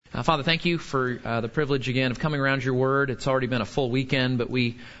Father, thank you for the privilege again of coming around your word. It's already been a full weekend, but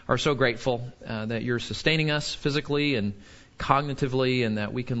we are so grateful that you're sustaining us physically and cognitively, and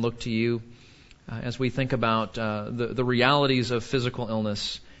that we can look to you as we think about the realities of physical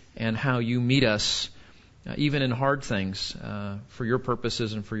illness and how you meet us, even in hard things, for your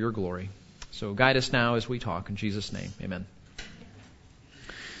purposes and for your glory. So guide us now as we talk. In Jesus' name, amen.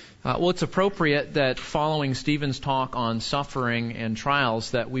 Well, it's appropriate that following Stephen's talk on suffering and trials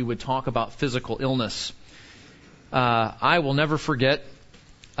that we would talk about physical illness. I will never forget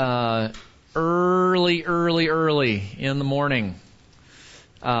early in the morning,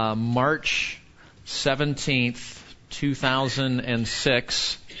 March 17th,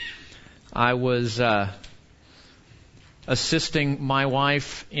 2006, I was assisting my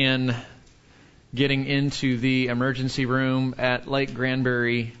wife in getting into the emergency room at Lake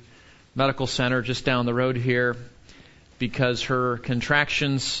Granbury Medical Center just down the road here because her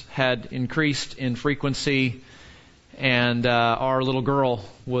contractions had increased in frequency and our little girl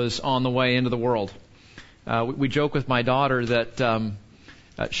was on the way into the world. We joke with my daughter that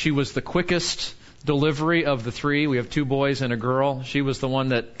she was the quickest delivery of the three. We have two boys and a girl. She was the one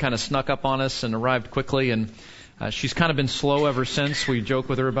that kind of snuck up on us and arrived quickly, and she's kind of been slow ever since. We joke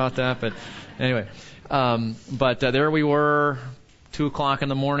with her about that, but anyway. But there we were, 2 o'clock in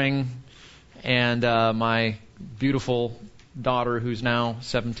the morning, and my beautiful daughter, who's now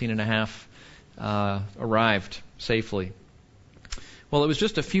 17 and a half, arrived safely. Well, it was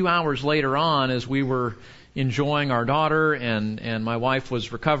just a few hours later on, as we were enjoying our daughter and my wife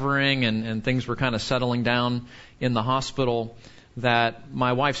was recovering and things were kind of settling down in the hospital, that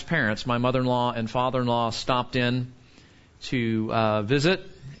my wife's parents, my mother-in-law and father-in-law, stopped in to visit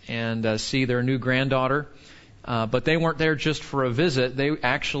and see their new granddaughter. But they weren't there just for a visit. They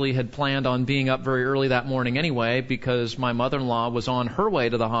actually had planned on being up very early that morning anyway, because my mother-in-law was on her way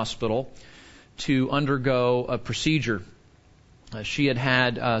to the hospital to undergo a procedure. She had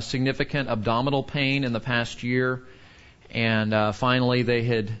had significant abdominal pain in the past year, and finally they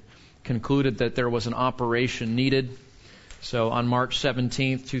had concluded that there was an operation needed. So on March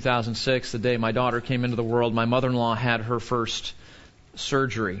 17th, 2006, the day my daughter came into the world, my mother-in-law had her first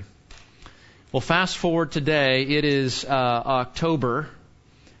surgery. Well, fast forward today, it is October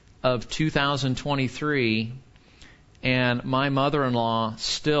of 2023, and my mother-in-law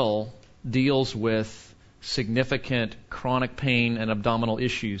still deals with significant chronic pain and abdominal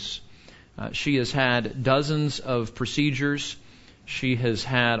issues. She has had dozens of procedures. She has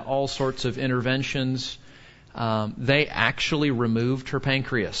had all sorts of interventions. They actually removed her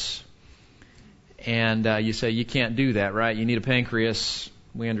pancreas. And you say, you can't do that, right? You need a pancreas.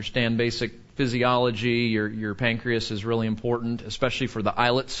 We understand basic physiology. Your pancreas is really important, especially for the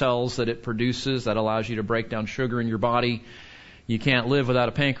islet cells that it produces that allows you to break down sugar in your body. You can't live without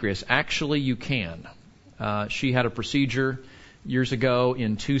a pancreas. Actually, you can. She had a procedure years ago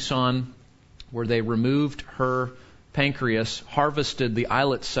in Tucson where they removed her pancreas, harvested the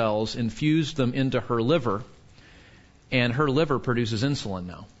islet cells, infused them into her liver, and her liver produces insulin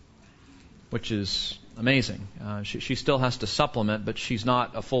now, which is amazing. She still has to supplement, but she's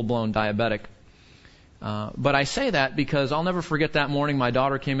not a full-blown diabetic. But I say that because I'll never forget that morning my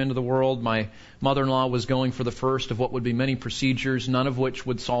daughter came into the world. My mother-in-law was going for the first of what would be many procedures, none of which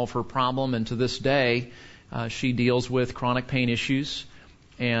would solve her problem. And to this day, she deals with chronic pain issues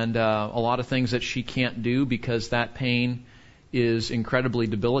and a lot of things that she can't do because that pain is incredibly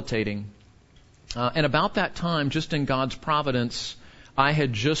debilitating. And about that time, just in God's providence, I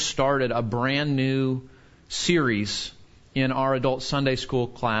had just started a brand new series in our adult Sunday school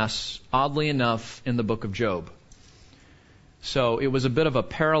class, oddly enough, in the book of Job. So it was a bit of a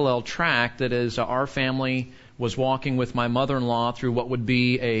parallel track that as our family was walking with my mother-in-law through what would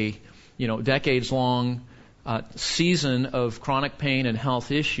be a decades-long season of chronic pain and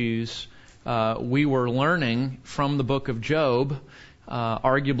health issues, we were learning from the book of Job,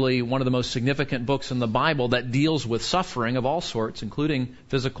 arguably one of the most significant books in the Bible that deals with suffering of all sorts, including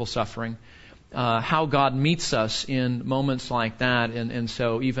physical suffering, how God meets us in moments like that. And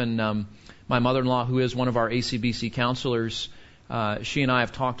so even my mother-in-law, who is one of our ACBC counselors, she and I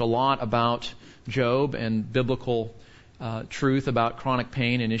have talked a lot about Job and biblical truth about chronic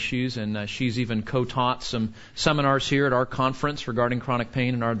pain and issues, and she's even co-taught some seminars here at our conference regarding chronic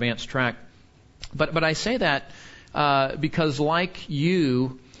pain in our advanced track. But I say that because, like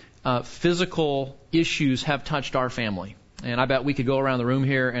you, physical issues have touched our family. And I bet we could go around the room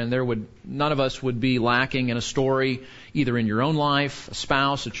here and none of us would be lacking in a story, either in your own life, a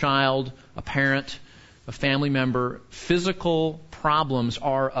spouse, a child, a parent, a family member. Physical problems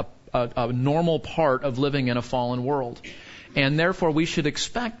are a normal part of living in a fallen world. And therefore, we should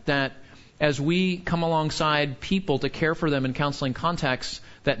expect that as we come alongside people to care for them in counseling contexts,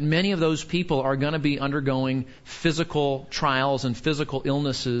 that many of those people are going to be undergoing physical trials and physical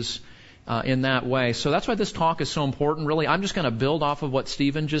illnesses in that way. So that's why this talk is so important. Really, I'm just going to build off of what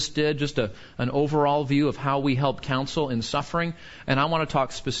Stephen just did, just an overall view of how we help counsel in suffering. And I want to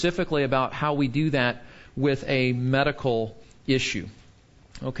talk specifically about how we do that with a medical issue.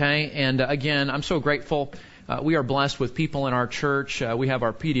 Okay? And again, I'm so grateful. We are blessed with people in our church. We have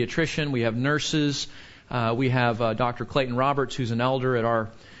our pediatrician. We have nurses. We have Dr. Clayton Roberts, who's an elder at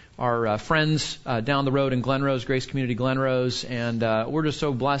our friends down the road in Glenrose, Grace Community Glenrose. And we're just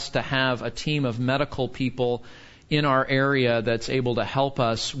so blessed to have a team of medical people in our area that's able to help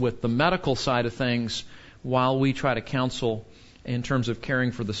us with the medical side of things while we try to counsel in terms of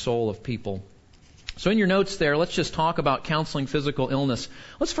caring for the soul of people. So in your notes there, let's just talk about counseling physical illness.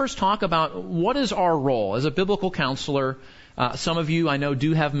 Let's first talk about what is our role as a biblical counselor. Some of you I know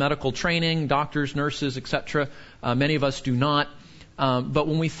do have medical training, doctors, nurses, etc. Many of us do not. But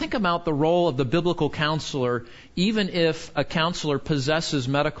when we think about the role of the biblical counselor, even if a counselor possesses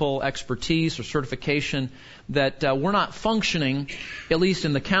medical expertise or certification, that we're not functioning, at least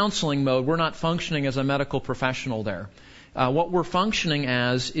in the counseling mode, we're not functioning as a medical professional there. What we're functioning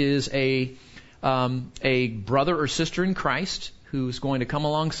as is a brother or sister in Christ who's going to come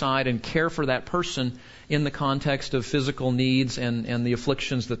alongside and care for that person in the context of physical needs and the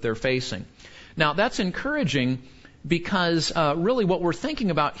afflictions that they're facing. Now, that's encouraging because really what we're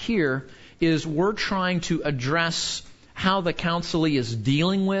thinking about here is we're trying to address how the counselee is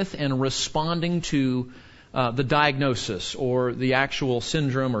dealing with and responding to the diagnosis or the actual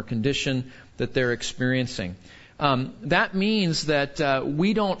syndrome or condition that they're experiencing. That means that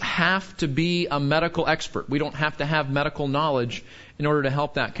we don't have to be a medical expert. We don't have to have medical knowledge in order to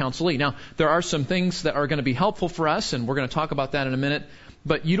help that counselee. Now, there are some things that are going to be helpful for us, and we're going to talk about that in a minute.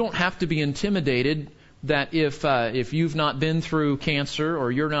 But you don't have to be intimidated that if you've not been through cancer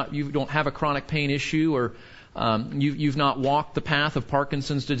or you don't have a chronic pain issue or you've not walked the path of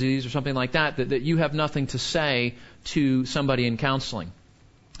Parkinson's disease or something like that you have nothing to say to somebody in counseling.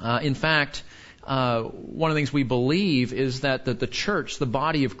 In fact, one of the things we believe is that the church, the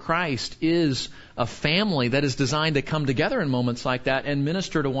body of Christ, is a family that is designed to come together in moments like that and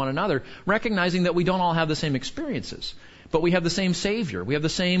minister to one another, recognizing that we don't all have the same experiences. But we have the same Savior. We have the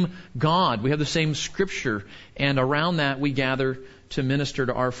same God. We have the same Scripture. And around that, we gather to minister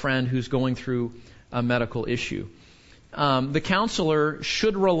to our friend who's going through a medical issue. The counselor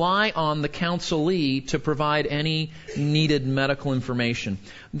should rely on the counselee to provide any needed medical information.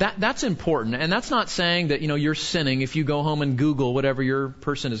 That's important. And that's not saying that, you're sinning if you go home and Google whatever your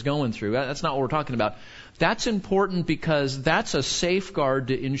person is going through. That's not what we're talking about. That's important because that's a safeguard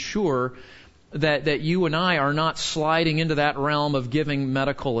to ensure that you and I are not sliding into that realm of giving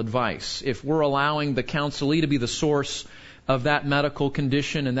medical advice. If we're allowing the counselee to be the source of that medical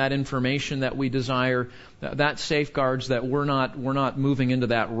condition and that information that we desire, that safeguards that we're not moving into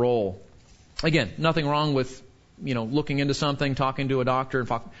that role. Again, nothing wrong with looking into something, talking to a doctor.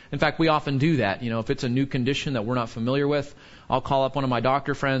 In fact, we often do that. If it's a new condition that we're not familiar with, I'll call up one of my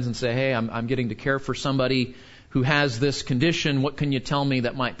doctor friends and say, "Hey, I'm getting to care for somebody who has this condition. What can you tell me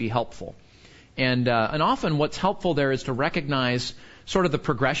that might be helpful?" And often what's helpful there is to recognize sort of the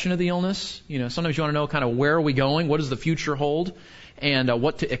progression of the illness. Sometimes you want to know kind of where are we going, what does the future hold, and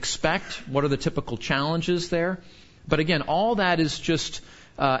what to expect, what are the typical challenges there. But again, all that is just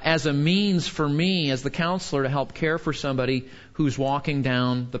as a means for me as the counselor to help care for somebody who's walking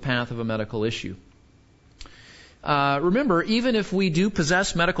down the path of a medical issue. Remember, even if we do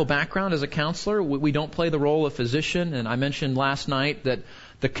possess medical background as a counselor, we don't play the role of physician. And I mentioned last night that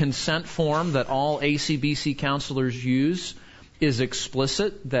the consent form that all ACBC counselors use is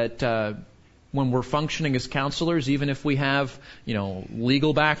explicit, that when we're functioning as counselors, even if we have,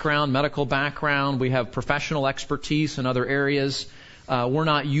 legal background, medical background, we have professional expertise in other areas, we're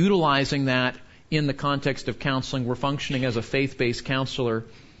not utilizing that in the context of counseling. We're functioning as a faith-based counselor.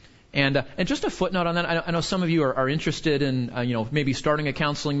 And just a footnote on that, I know some of you are interested in, maybe starting a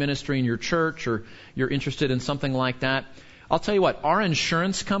counseling ministry in your church, or you're interested in something like that. I'll tell you what, our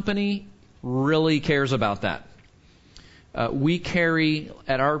insurance company really cares about that. We carry,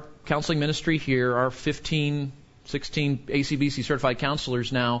 at our counseling ministry here, our 15, 16 ACBC certified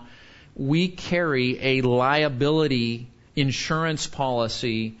counselors now, we carry a liability insurance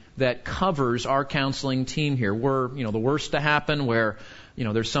policy that covers our counseling team here. We're, the worst to happen where,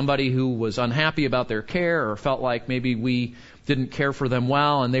 there's somebody who was unhappy about their care or felt like maybe we didn't care for them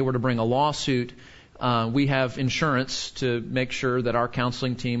well and they were to bring a lawsuit. we have insurance to make sure that our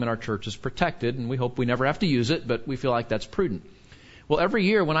counseling team and our church is protected, and we hope we never have to use it, but we feel like that's prudent. Well, every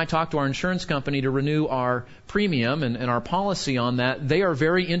year when I talk to our insurance company to renew our premium and our policy on that, they are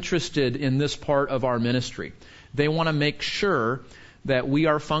very interested in this part of our ministry. They want to make sure that we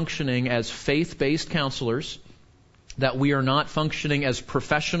are functioning as faith-based counselors, that we are not functioning as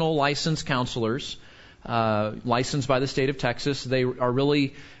professional licensed counselors, licensed by the state of Texas. They are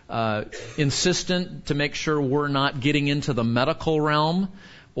really insistent to make sure we're not getting into the medical realm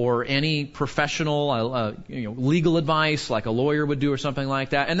or any professional, legal advice like a lawyer would do or something like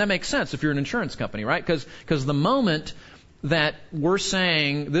that. And that makes sense if you're an insurance company, right? Because the moment that we're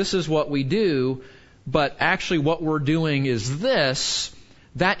saying this is what we do, but actually what we're doing is this,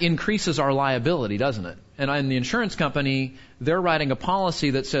 that increases our liability, doesn't it? And in the insurance company, they're writing a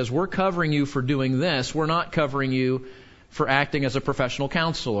policy that says we're covering you for doing this. We're not covering you for acting as a professional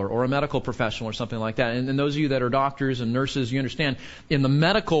counselor or a medical professional or something like that. And those of you that are doctors and nurses, you understand, in the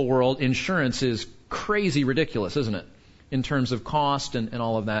medical world, insurance is crazy ridiculous, isn't it? In terms of cost and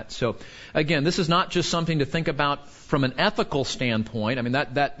all of that. So, again, this is not just something to think about from an ethical standpoint. I mean,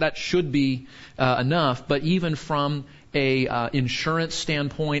 that should be enough. But even from a insurance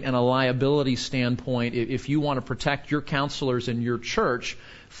standpoint and a liability standpoint, if you want to protect your counselors in your church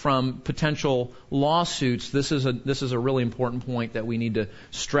from potential lawsuits, this is a really important point that we need to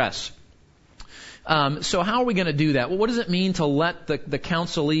stress. So how are we going to do that? Well, what does it mean to let the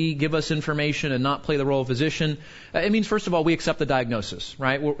counselee give us information and not play the role of physician? It means, first of all, we accept the diagnosis,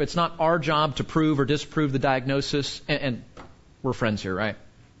 right? It's not our job to prove or disprove the diagnosis. And we're friends here, right?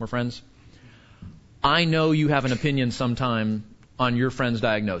 We're friends. I know you have an opinion sometime on your friend's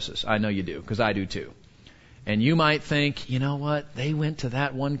diagnosis. I know you do, because I do too. And you might think, you know what, they went to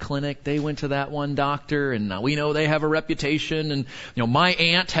that one clinic, they went to that one doctor, and we know they have a reputation, and my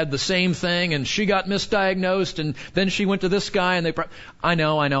aunt had the same thing, and she got misdiagnosed, and then she went to this guy, and I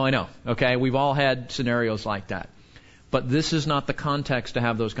know. Okay, we've all had scenarios like that. But this is not the context to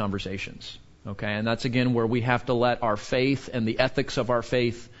have those conversations. Okay, and that's again where we have to let our faith and the ethics of our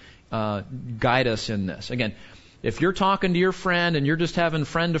faith guide us in this. Again, if you're talking to your friend and you're just having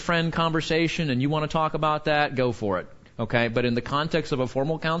friend-to-friend conversation and you want to talk about that, go for it. Okay? But in the context of a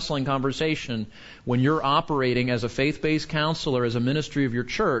formal counseling conversation, when you're operating as a faith-based counselor, as a ministry of your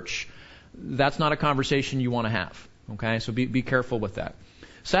church, that's not a conversation you want to have. Okay? So be careful with that.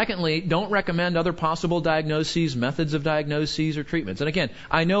 Secondly, don't recommend other possible diagnoses, methods of diagnoses, or treatments. And again,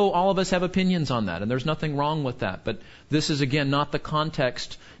 I know all of us have opinions on that, and there's nothing wrong with that. But this is, again, not the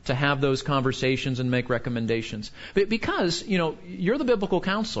context to have those conversations and make recommendations. Because, you're the biblical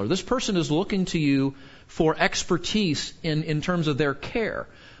counselor. This person is looking to you for expertise in terms of their care.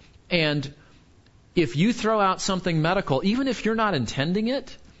 And if you throw out something medical, even if you're not intending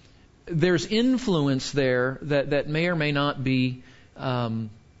it, there's influence there that may or may not be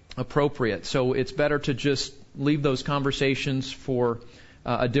appropriate. So it's better to just leave those conversations for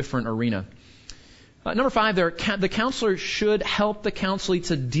a different arena. Number 5, the counselor should help the counselee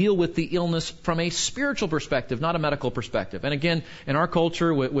to deal with the illness from a spiritual perspective, not a medical perspective. And again, in our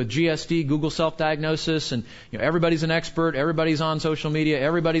culture with GSD, Google self-diagnosis, and everybody's an expert, everybody's on social media,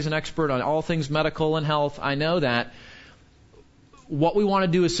 everybody's an expert on all things medical and health. I know that. What we want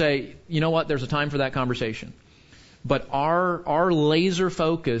to do is say, you know what, there's a time for that conversation. But our laser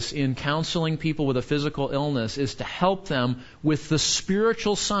focus in counseling people with a physical illness is to help them with the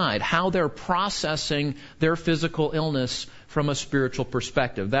spiritual side, how they're processing their physical illness from a spiritual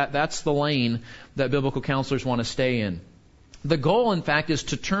perspective. That's the lane that biblical counselors want to stay in. The goal, in fact, is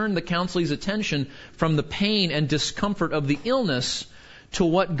to turn the counselee's attention from the pain and discomfort of the illness to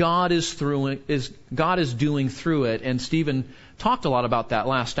what God is doing through it. And Stephen talked a lot about that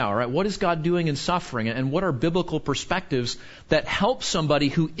last hour, right? What is God doing in suffering, and what are biblical perspectives that help somebody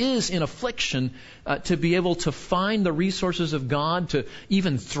who is in affliction to be able to find the resources of God, to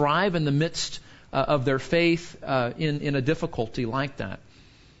even thrive in the midst of their faith in a difficulty like that.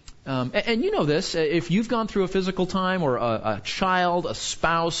 And you know this, if you've gone through a physical time, or a child, a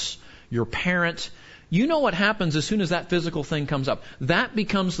spouse, your parent, you know what happens as soon as that physical thing comes up. That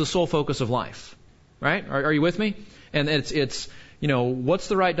becomes the sole focus of life, right? Are you with me? And it's what's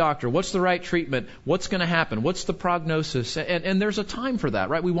the right doctor? What's the right treatment? What's going to happen? What's the prognosis? And there's a time for that,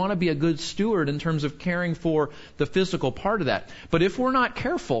 right? We want to be a good steward in terms of caring for the physical part of that. But if we're not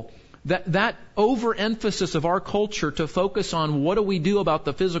careful, that overemphasis of our culture to focus on what do we do about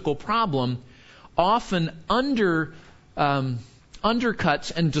the physical problem often undercuts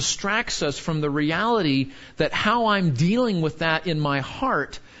and distracts us from the reality that how I'm dealing with that in my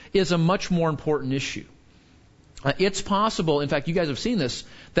heart is a much more important issue. It's possible, in fact, you guys have seen this,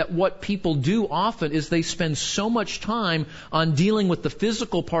 that what people do often is they spend so much time on dealing with the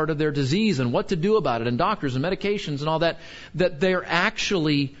physical part of their disease and what to do about it, and doctors and medications and all that, that they're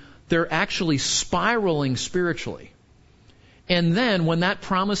actually spiraling spiritually. And then when that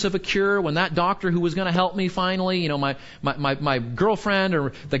promise of a cure, when that doctor who was going to help me finally, my girlfriend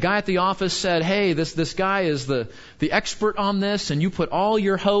or the guy at the office said, hey, this guy is the expert on this, and you put all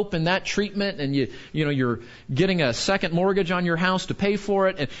your hope in that treatment, and you're getting a second mortgage on your house to pay for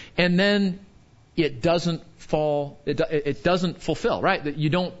it, and then it doesn't fulfill, right? That you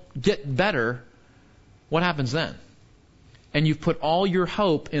don't get better. What happens then? And you've put all your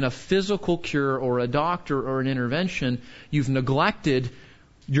hope in a physical cure or a doctor or an intervention. You've neglected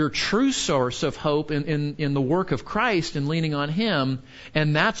your true source of hope in the work of Christ and leaning on Him.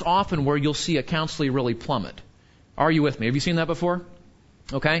 And that's often where you'll see a counselee really plummet. Are you with me? Have you seen that before?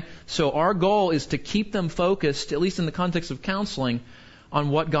 Okay? So our goal is to keep them focused, at least in the context of counseling, on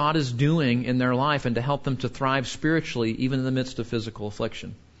what God is doing in their life and to help them to thrive spiritually even in the midst of physical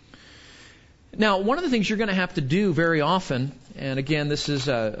affliction. Now, one of the things you're going to have to do very often, and again, this is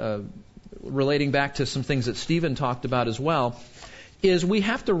relating back to some things that Stephen talked about as well, is we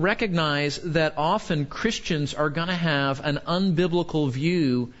have to recognize that often Christians are going to have an unbiblical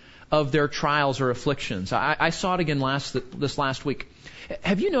view of their trials or afflictions. I saw it again this last week.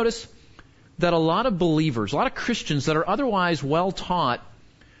 Have you noticed that a lot of believers, a lot of Christians that are otherwise well taught,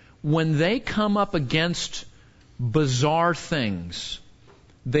 when they come up against bizarre things,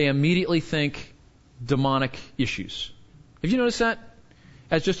 they immediately think demonic issues. Have you noticed that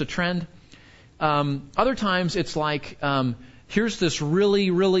as just a trend? Other times it's like, here's this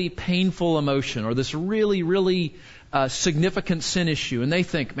really, really painful emotion or this really, really significant sin issue, and they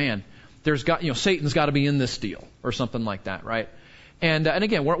think, man, Satan's got to be in this deal or something like that, right? And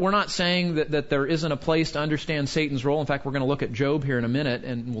again, we're not saying that there isn't a place to understand Satan's role. In fact, we're going to look at Job here in a minute,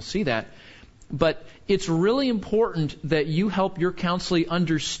 and we'll see that. But it's really important that you help your counselee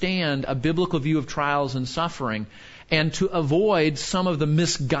understand a biblical view of trials and suffering and to avoid some of the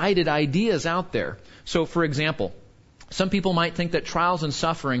misguided ideas out there. So, for example, some people might think that trials and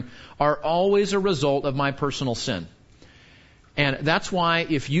suffering are always a result of my personal sin. And that's why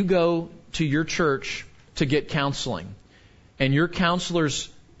if you go to your church to get counseling and your counselor's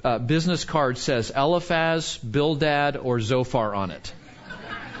business card says Eliphaz, Bildad, or Zophar on it,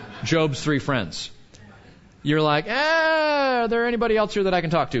 Job's 3 friends, you're like, are there anybody else here that I can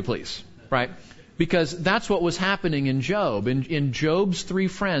talk to, please? Right? Because that's what was happening in Job. In Job's 3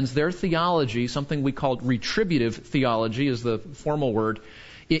 friends, their theology, something we called retributive theology is the formal word.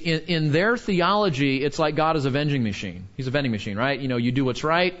 In their theology, it's like God is a vending machine. He's a vending machine, right? You do what's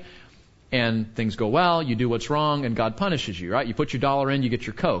right, and things go well. You do what's wrong, and God punishes you, right? You put your $1 in, you get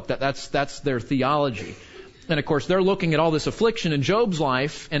your Coke. That's their theology. And of course, they're looking at all this affliction in Job's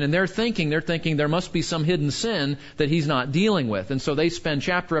life, and in their thinking, they're thinking there must be some hidden sin that he's not dealing with. And so they spend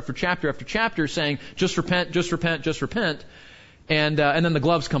chapter after chapter after chapter saying, just repent, just repent, just repent. And then the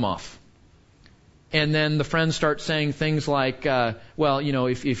gloves come off. And then the friends start saying things like,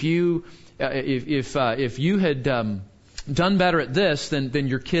 if you had done better at this, then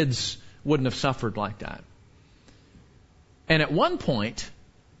your kids wouldn't have suffered like that. And at one point,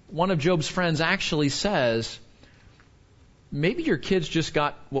 one of Job's friends actually says, maybe your kids just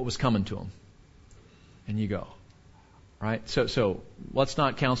got what was coming to them. And you go, right? So let's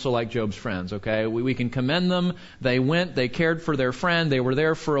not counsel like Job's friends, okay? We can commend them. They went, they cared for their friend. They were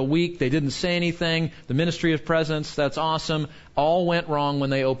there for a week. They didn't say anything. The ministry of presence, that's awesome. All went wrong when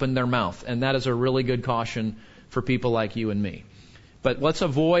they opened their mouth. And that is a really good caution for people like you and me. But let's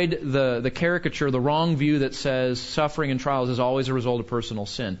avoid the caricature, the wrong view that says suffering and trials is always a result of personal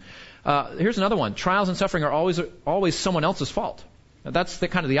sin. Here's another one. Trials and suffering are always someone else's fault. Now, that's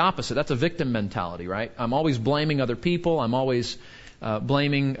kind of the opposite. That's a victim mentality, right? I'm always blaming other people. I'm always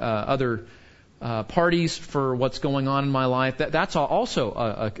blaming other parties for what's going on in my life. That's also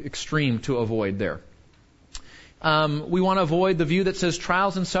an extreme to avoid there. We want to avoid the view that says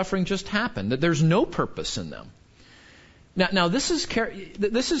trials and suffering just happen, that there's no purpose in them. Now this is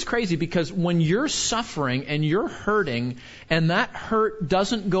crazy, because when you're suffering and you're hurting and that hurt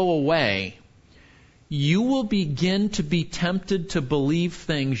doesn't go away, you will begin to be tempted to believe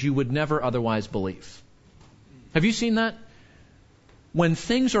things you would never otherwise believe. Have you seen that? When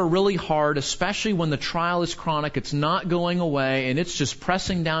things are really hard, especially when the trial is chronic, it's not going away and it's just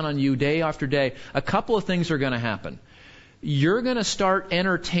pressing down on you day after day, a couple of things are going to happen. You're going to start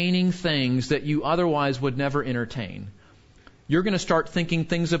entertaining things that you otherwise would never entertain. You're going to start thinking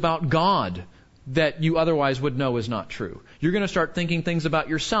things about God that you otherwise would know is not true. You're going to start thinking things about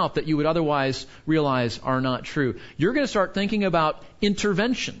yourself that you would otherwise realize are not true. You're going to start thinking about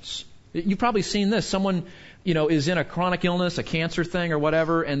interventions. You've probably seen this. Someone, is in a chronic illness, a cancer thing or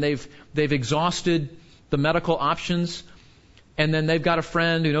whatever, and they've exhausted the medical options, and then they've got a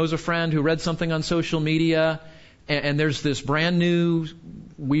friend who knows a friend who read something on social media, and there's this brand new,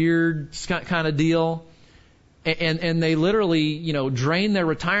 weird kind of deal, and they literally, drain their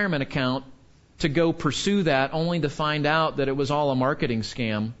retirement account to go pursue that, only to find out that it was all a marketing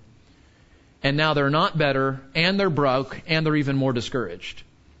scam. And now they're not better, and they're broke, and they're even more discouraged.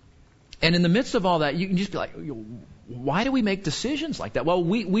 And in the midst of all that, you can just be like, why do we make decisions like that? Well,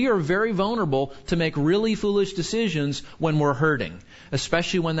 we are very vulnerable to make really foolish decisions when we're hurting,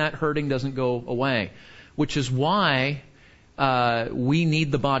 especially when that hurting doesn't go away, which is why we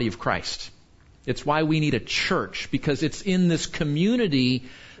need the body of Christ. It's why we need a church, because it's in this community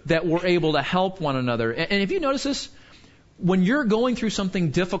that we're able to help one another. And if you notice this, when you're going through something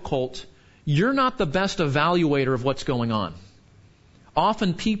difficult, you're not the best evaluator of what's going on.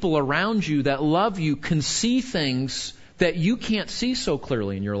 Often people around you that love you can see things that you can't see so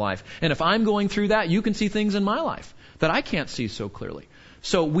clearly in your life. And if I'm going through that, you can see things in my life that I can't see so clearly.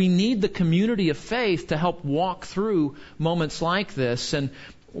 So we need the community of faith to help walk through moments like this. And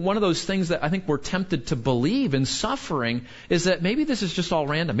one of those things that I think we're tempted to believe in suffering is that maybe this is just all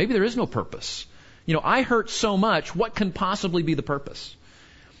random. Maybe there is no purpose. I hurt so much. What can possibly be the purpose?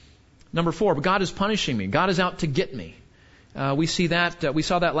 Number 4, God is punishing me. God is out to get me. We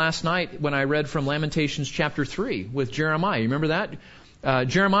saw that last night when I read from Lamentations chapter 3 with Jeremiah. You remember that?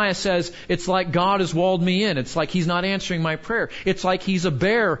 Jeremiah says, it's like God has walled me in. It's like He's not answering my prayer. It's like He's a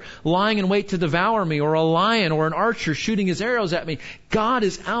bear lying in wait to devour me, or a lion or an archer shooting his arrows at me. God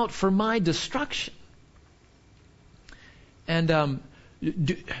is out for my destruction. And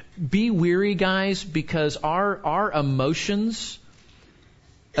be weary, guys, because our emotions,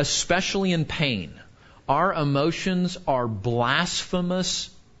 especially in pain, our emotions are blasphemous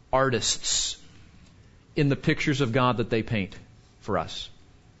artists in the pictures of God that they paint for us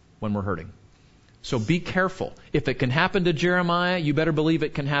when we're hurting. So be careful. If it can happen to Jeremiah, you better believe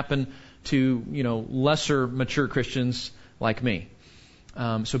it can happen to, lesser mature Christians like me.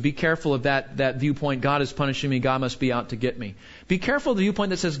 So be careful of that viewpoint. God is punishing me. God must be out to get me. Be careful of the viewpoint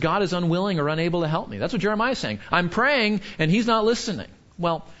that says God is unwilling or unable to help me. That's what Jeremiah is saying. I'm praying and He's not listening.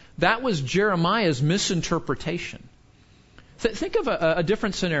 Well, that was Jeremiah's misinterpretation. Think of a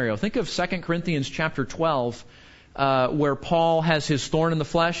different scenario. Think of 2 Corinthians chapter 12, where Paul has his thorn in the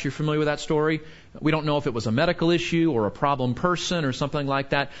flesh. You're familiar with that story? We don't know if it was a medical issue or a problem person or something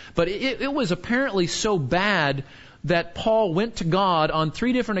like that. But it was apparently so bad that Paul went to God on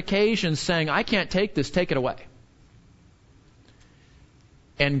 3 different occasions saying, I can't take this, take it away.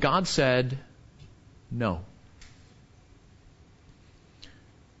 And God said, no.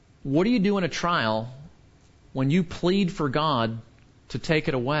 What do you do in a trial when you plead for God to take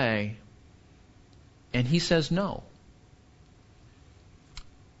it away and He says no?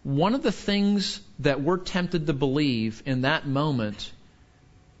 One of the things that we're tempted to believe in that moment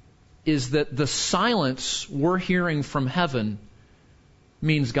is that the silence we're hearing from heaven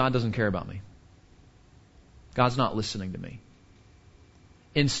means God doesn't care about me. God's not listening to me.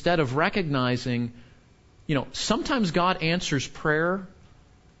 Instead of recognizing, sometimes God answers prayer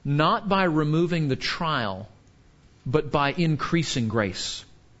not by removing the trial, but by increasing grace.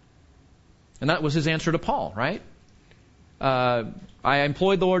 And that was His answer to Paul, right? I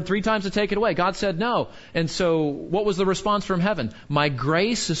implored the Lord 3 times to take it away. God said no. And so what was the response from heaven? My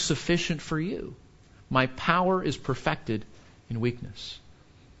grace is sufficient for you. My power is perfected in weakness.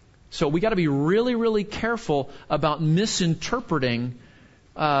 So we got to be really, really careful about misinterpreting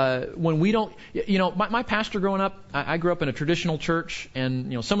when we don't, my pastor growing up, I grew up in a traditional church,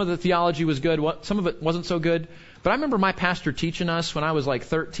 and, some of the theology was good, some of it wasn't so good. But I remember my pastor teaching us when I was like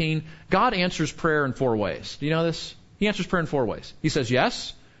 13, God answers prayer in 4 ways. Do you know this? He answers prayer in 4 ways. He says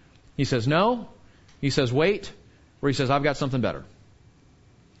yes, He says no, He says wait, or He says I've got something better.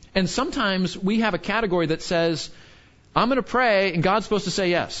 And sometimes we have a category that says, I'm going to pray, and God's supposed to say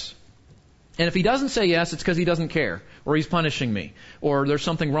yes. And if He doesn't say yes, it's because He doesn't care, or He's punishing me, or there's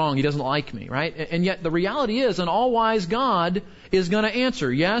something wrong, He doesn't like me, right? And yet the reality is, an all-wise God is going to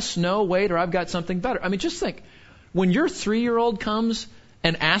answer yes, no, wait, or I've got something better. I mean, just think, when your 3-year-old comes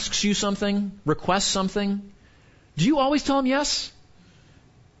and asks you something, requests something, do you always tell them yes?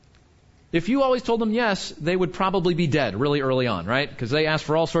 If you always told them yes, they would probably be dead really early on, right? Because they ask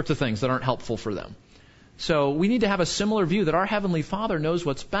for all sorts of things that aren't helpful for them. So we need to have a similar view that our Heavenly Father knows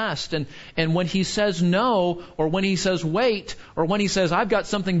what's best. And when He says no, or when He says wait, or when He says, I've got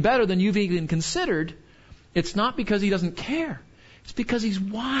something better than you've even considered, it's not because He doesn't care. It's because He's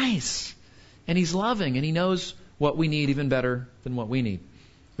wise, and He's loving, and He knows what we need even better than what we need,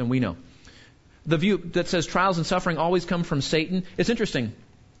 than we know. The view that says trials and suffering always come from Satan, it's interesting.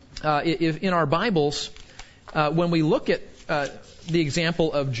 If in our Bibles, when we look at the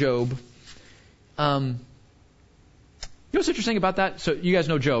example of Job, you know what's interesting about that? So you guys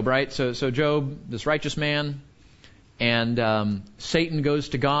know Job, right? So Job, this righteous man, and Satan goes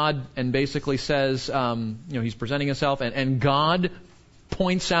to God and basically says, he's presenting himself, and God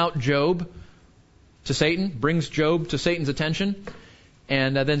points out Job to Satan, brings Job to Satan's attention,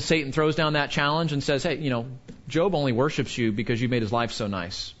 and then Satan throws down that challenge and says, hey, Job only worships you because you made his life so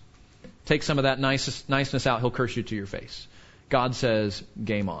nice. Take some of that niceness out, he'll curse you to your face. God says,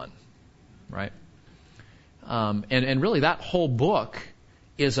 game on, right? And really that whole book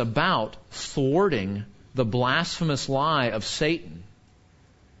is about thwarting the blasphemous lie of Satan.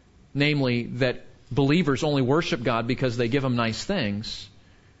 Namely, that believers only worship God because they give Him nice things.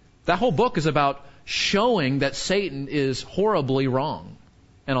 That whole book is about showing that Satan is horribly wrong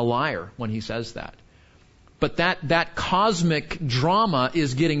and a liar when he says that. But that cosmic drama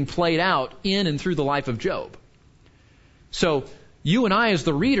is getting played out in and through the life of Job. So you and I as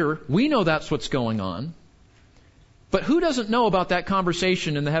the reader, we know that's what's going on. But who doesn't know about that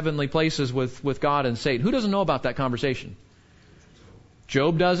conversation in the heavenly places with God and Satan? Who doesn't know about that conversation?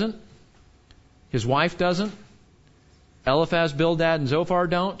 Job doesn't. His wife doesn't. Eliphaz, Bildad, and Zophar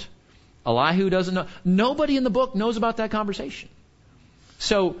don't. Elihu doesn't know. Nobody in the book knows about that conversation.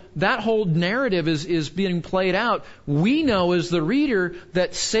 So that whole narrative is being played out. We know as the reader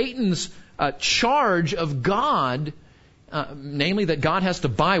that Satan's charge of God, namely that God has to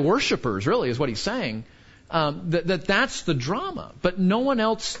buy worshipers, really is what he's saying, that's the drama. But no one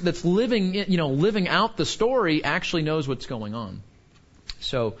else that's living out the story actually knows what's going on.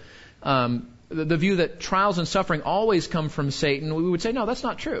 So the view that trials and suffering always come from Satan, we would say, no, that's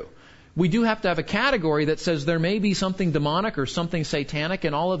not true. We do have to have a category that says there may be something demonic or something satanic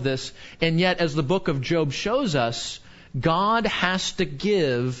in all of this, and yet, as the book of Job shows us, God has to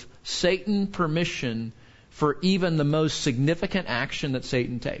give Satan permission for even the most significant action that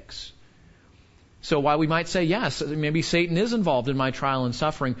Satan takes. So while we might say, yes, maybe Satan is involved in my trial and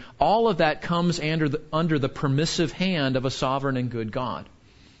suffering, all of that comes under the permissive hand of a sovereign and good God.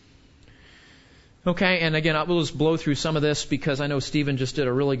 Okay, and again, I will just blow through some of this because I know Stephen just did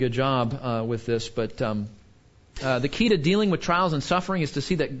a really good job with this. But the key to dealing with trials and suffering is to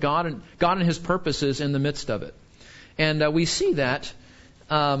see that God and His purposes in the midst of it. And we see that.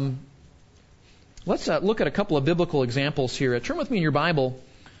 Let's look at a couple of biblical examples here. Turn with me in your Bible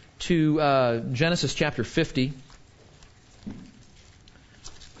to Genesis chapter 50.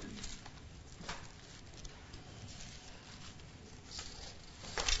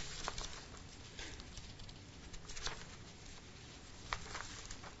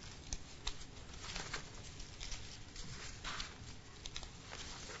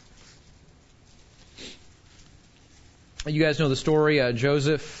 You guys know the story.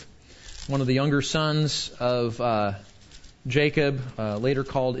 Joseph, one of the younger sons of Jacob, later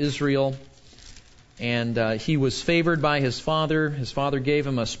called Israel, and he was favored by his father. His father gave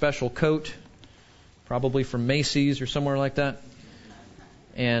him a special coat, probably from Macy's or somewhere like that.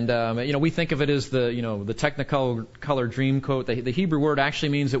 And we think of it as the Technicolor dream coat. The Hebrew word actually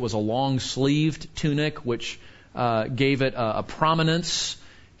means it was a long-sleeved tunic, which gave it a prominence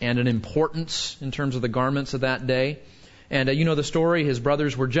and an importance in terms of the garments of that day. And you know the story. His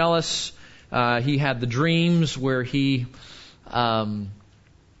brothers were jealous. He had the dreams where he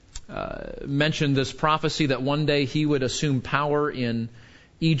mentioned this prophecy that one day he would assume power in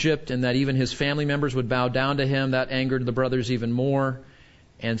Egypt and that even his family members would bow down to him. That angered the brothers even more.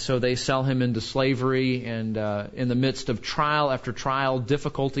 And so they sell him into slavery. And in the midst of trial after trial,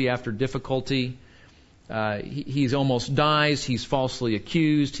 difficulty after difficulty, he almost dies. He's falsely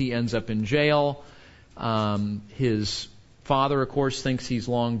accused. He ends up in jail. His father, of course, thinks he's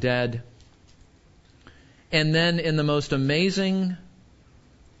long dead. And then in the most amazing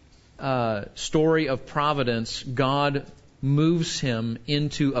story of providence, God moves him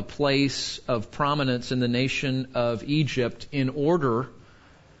into a place of prominence in the nation of Egypt in order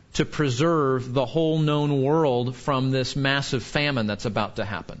to preserve the whole known world from this massive famine that's about to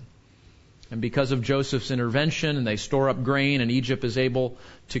happen. And because of Joseph's intervention, and they store up grain, and Egypt is able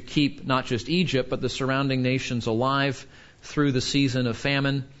to keep not just Egypt, but the surrounding nations alive through the season of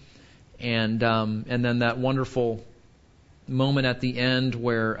famine. And then that wonderful moment at the end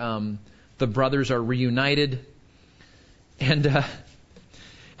where The brothers are reunited. And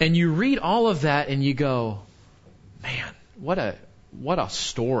you read all of that and you go, man, what a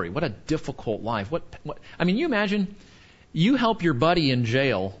story. What a difficult life. I mean, you imagine you help your buddy in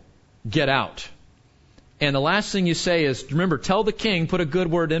jail get out. And the last thing you say is, remember, tell the king, put a good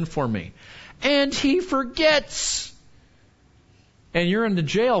word in for me. And he forgets. And you're in the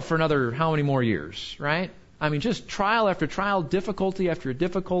jail for another how many more years, right? I mean, just trial after trial, difficulty after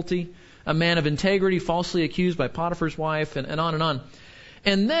difficulty. A man of integrity falsely accused by Potiphar's wife, and on and on.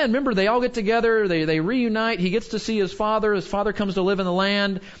 And then, remember, they all get together, they reunite, he gets to see his father comes to live in the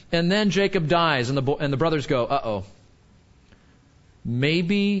land, and then Jacob dies, and the brothers go, uh-oh.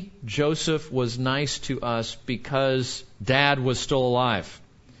 Maybe Joseph was nice to us because Dad was still alive.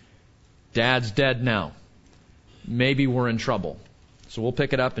 Dad's dead now. Maybe we're in trouble. So we'll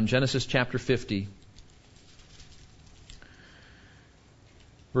pick it up in Genesis chapter 50,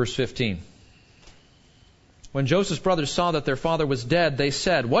 verse 15. When Joseph's brothers saw that their father was dead, they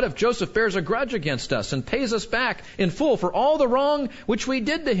said, "What if Joseph bears a grudge against us and pays us back in full for all the wrong which we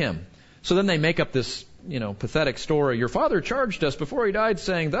did to him?" So then they make up this, pathetic story. "Your father charged us before he died,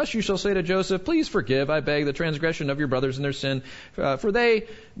 saying, 'Thus you shall say to Joseph, please forgive, I beg, the transgression of your brothers and their sin, for they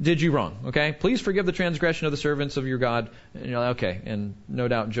did you wrong.'" Okay? "Please forgive the transgression of the servants of your God." And okay. And no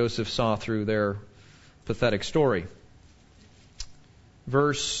doubt Joseph saw through their pathetic story.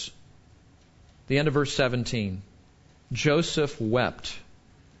 The end of verse 17. Joseph wept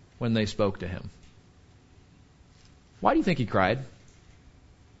when they spoke to him. Why do you think he cried?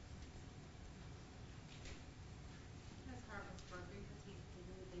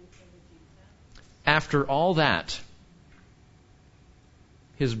 After all that,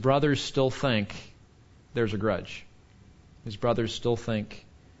 his brothers still think there's a grudge. His brothers still think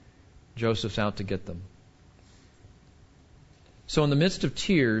Joseph's out to get them. So in the midst of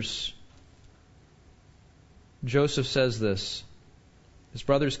tears, Joseph says this. His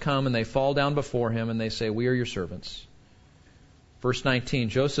brothers come and they fall down before him and they say, "We are your servants." Verse 19,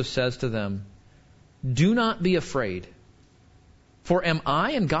 Joseph says to them, "Do not be afraid, for am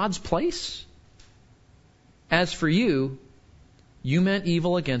I in God's place? As for you, you meant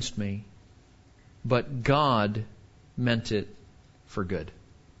evil against me, but God meant it for good."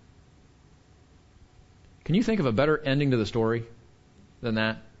 Can you think of a better ending to the story than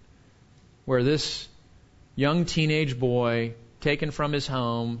that? Where this young teenage boy, taken from his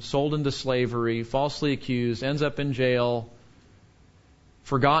home, sold into slavery, falsely accused, ends up in jail,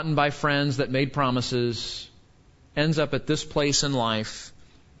 forgotten by friends that made promises, ends up at this place in life.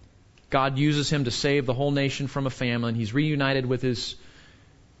 God uses him to save the whole nation from a famine. He's reunited with his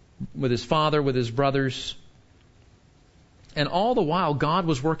father, with his brothers. And all the while, God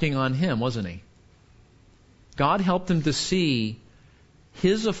was working on him, wasn't he? God helped him to see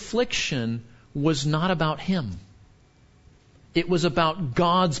his affliction was not about him. It was about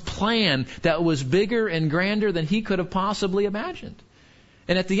God's plan that was bigger and grander than he could have possibly imagined.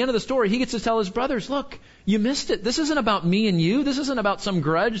 And at the end of the story, he gets to tell his brothers, "Look, you missed it. This isn't about me and you. This isn't about some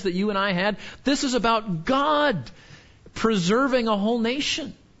grudge that you and I had. This is about God preserving a whole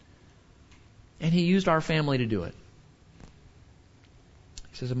nation." And he used our family to do it.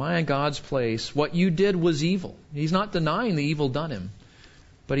 He says, "Am I in God's place? What you did was evil." He's not denying the evil done him.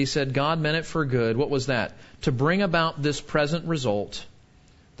 But he said, God meant it for good. What was that? To bring about this present result,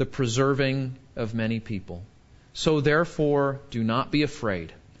 the preserving of many people. "So therefore, do not be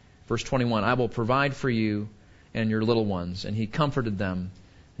afraid." Verse 21, "I will provide for you and your little ones." And he comforted them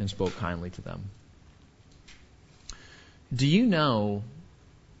and spoke kindly to them. Do you know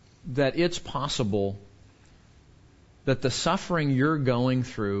that it's possible that the suffering you're going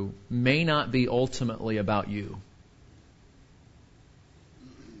through may not be ultimately about you?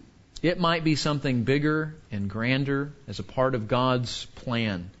 It might be something bigger and grander as a part of God's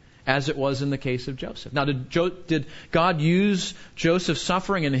plan, as it was in the case of Joseph. Now, did God use Joseph's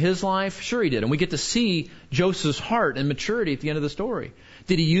suffering in his life? Sure he did. And we get to see Joseph's heart and maturity at the end of the story.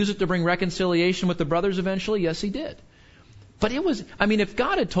 Did he use it to bring reconciliation with the brothers eventually? Yes, he did. But if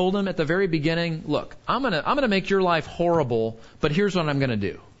God had told him at the very beginning, "Look, I'm gonna make your life horrible, but here's what I'm gonna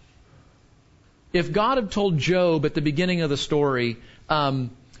do." If God had told Job at the beginning of the story,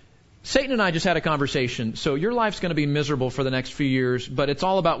 "Satan and I just had a conversation, so your life's going to be miserable for the next few years, but it's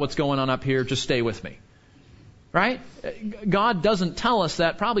all about what's going on up here, just stay with me." Right? God doesn't tell us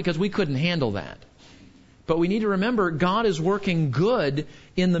that probably because we couldn't handle that. But we need to remember God is working good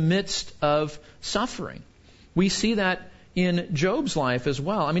in the midst of suffering. We see that in Job's life as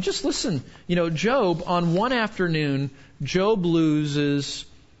well. I mean, just listen. Job, on one afternoon, Job loses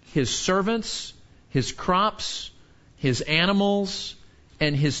his servants, his crops, his animals,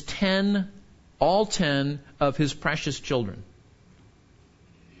 and all 10 of his precious children.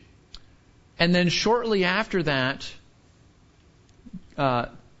 And then shortly after that,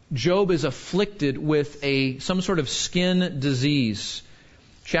 Job is afflicted with some sort of skin disease.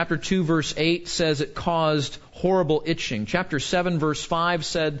 Chapter 2, verse 8 says it caused horrible itching. Chapter 7, verse 5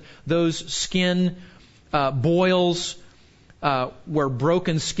 said those skin boils where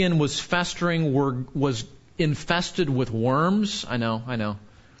broken skin was festering was infested with worms. I know.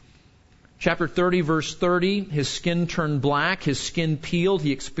 Chapter 30, verse 30, his skin turned black, his skin peeled,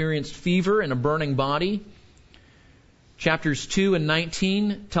 he experienced fever and a burning body. Chapters 2 and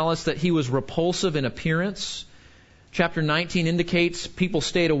 19 tell us that he was repulsive in appearance. Chapter 19 indicates people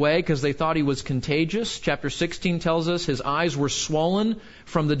stayed away because they thought he was contagious. Chapter 16 tells us his eyes were swollen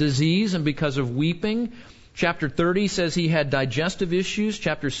from the disease and because of weeping. Chapter 30 says he had digestive issues.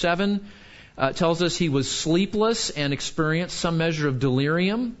 Chapter 7 tells us he was sleepless and experienced some measure of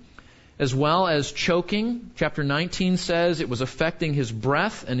delirium, as well as choking. Chapter 19 says it was affecting his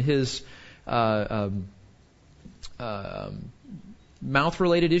breath and his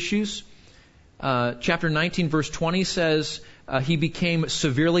mouth-related issues. Chapter 19, verse 20 says he became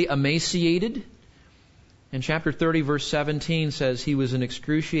severely emaciated. And chapter 30, verse 17 says he was in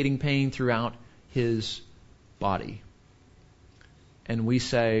excruciating pain throughout his body. And we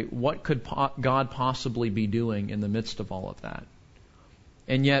say, what could God possibly be doing in the midst of all of that?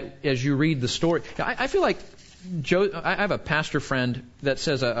 And yet, as you read the story, I feel like I have a pastor friend that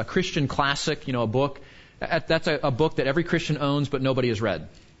says a Christian classic, a book. That's a book that every Christian owns, but nobody has read.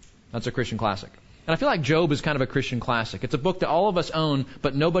 That's a Christian classic. And I feel like Job is kind of a Christian classic. It's a book that all of us own,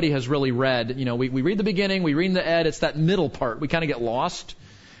 but nobody has really read. We read the beginning, we read the end. It's that middle part. We kind of get lost.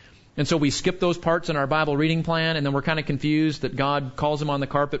 And so we skip those parts in our Bible reading plan, and then we're kind of confused that God calls him on the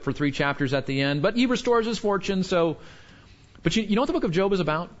carpet for 3 chapters at the end. But he restores his fortune, so... But you know what the book of Job is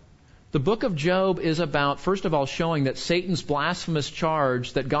about? The book of Job is about, first of all, showing that Satan's blasphemous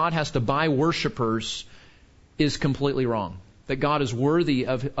charge that God has to buy worshipers is completely wrong. That God is worthy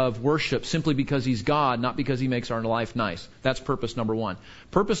of worship simply because he's God, not because he makes our life nice. That's purpose number 1.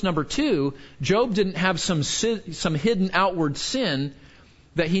 Purpose number 2, Job didn't have some hidden outward sin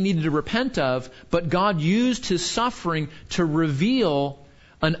that he needed to repent of, but God used his suffering to reveal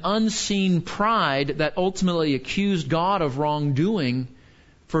an unseen pride that ultimately accused God of wrongdoing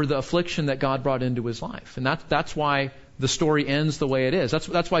for the affliction that God brought into his life. And that's why the story ends the way it is.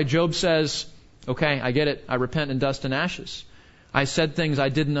 That's why Job says, okay, I get it. I repent in dust and ashes. I said things I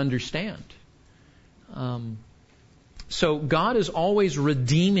didn't understand. So God is always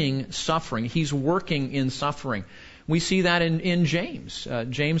redeeming suffering. He's working in suffering. We see that in James.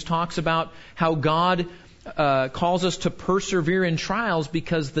 James talks about how God calls us to persevere in trials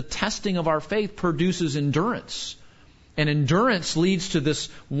because the testing of our faith produces endurance. And endurance leads to this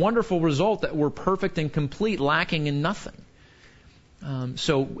wonderful result that we're perfect and complete, lacking in nothing.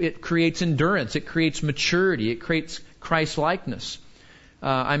 So it creates endurance, it creates maturity, it creates Christ-likeness.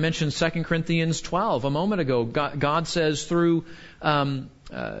 I mentioned 2 Corinthians 12 a moment ago. God says through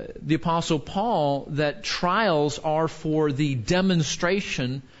the Apostle Paul that trials are for the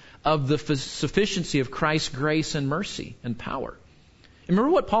demonstration of the sufficiency of Christ's grace and mercy and power. Remember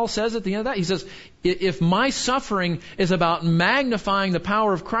what Paul says at the end of that? He says, if my suffering is about magnifying the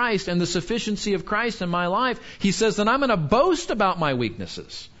power of Christ and the sufficiency of Christ in my life, he says, then I'm going to boast about my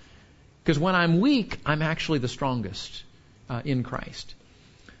weaknesses. Because when I'm weak, I'm actually the strongest in Christ.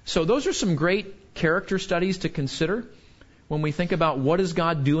 So those are some great character studies to consider. When we think about what is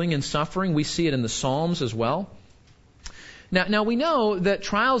God doing in suffering, we see it in the Psalms as well. Now we know that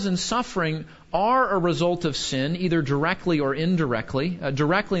trials and suffering are a result of sin, either directly or indirectly.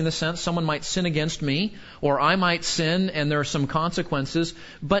 Directly in the sense someone might sin against me, or I might sin and there are some consequences.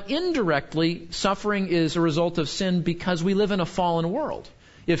 But indirectly, suffering is a result of sin because we live in a fallen world.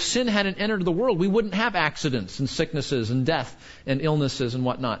 If sin hadn't entered the world, we wouldn't have accidents and sicknesses and death and illnesses and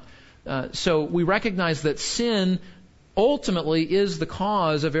whatnot. So we recognize that sin ultimately is the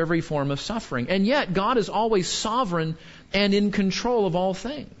cause of every form of suffering. And yet, God is always sovereign and in control of all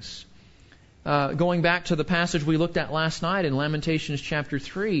things. Going back to the passage we looked at last night in Lamentations chapter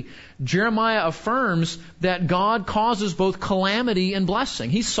 3, Jeremiah affirms that God causes both calamity and blessing.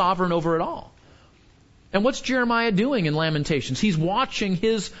 He's sovereign over it all. And what's Jeremiah doing in Lamentations? He's watching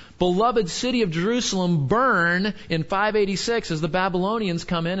his beloved city of Jerusalem burn in 586 as the Babylonians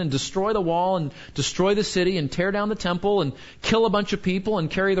come in and destroy the wall and destroy the city and tear down the temple and kill a bunch of people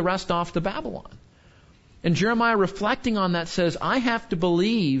and carry the rest off to Babylon. And Jeremiah, reflecting on that, says, I have to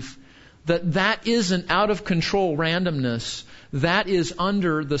believe that isn't out of control randomness. That is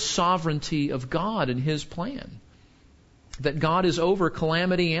under the sovereignty of God and His plan. that God is over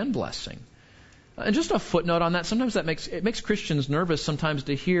calamity and blessing. And just a footnote on that, sometimes it makes Christians nervous sometimes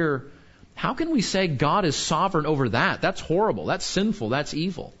to hear, how can we say God is sovereign over that? That's horrible, that's sinful, that's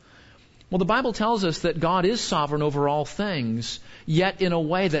evil. Well, the Bible tells us that God is sovereign over all things, yet in a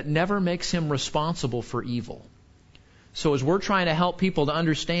way that never makes Him responsible for evil. So as we're trying to help people to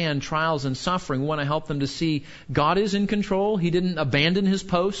understand trials and suffering, we want to help them to see God is in control. He didn't abandon His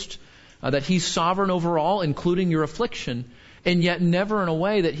post, that He's sovereign over all, including your affliction, and yet never in a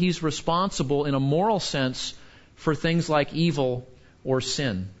way that He's responsible in a moral sense for things like evil or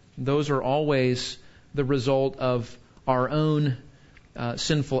sin. Those are always the result of our own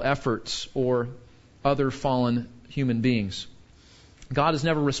sinful efforts or other fallen human beings. God is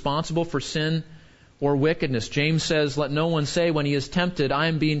never responsible for sin or wickedness. James says, let no one say when he is tempted, I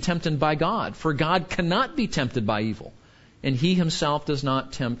am being tempted by God. For God cannot be tempted by evil, and He Himself does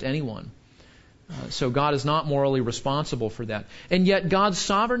not tempt anyone. So God is not morally responsible for that. And yet God's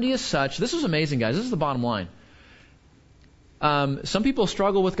sovereignty is such, this is amazing, guys, this is the bottom line. Some people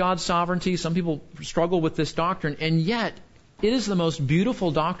struggle with God's sovereignty, some people struggle with this doctrine, and yet it is the most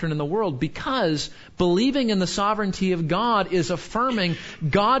beautiful doctrine in the world, because believing in the sovereignty of God is affirming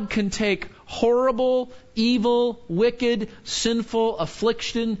God can take horrible, evil, wicked, sinful,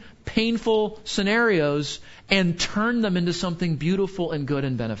 affliction, painful scenarios and turn them into something beautiful and good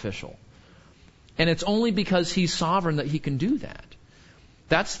and beneficial. And it's only because He's sovereign that He can do that.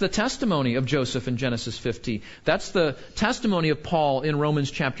 That's the testimony of Joseph in Genesis 50. That's the testimony of Paul in Romans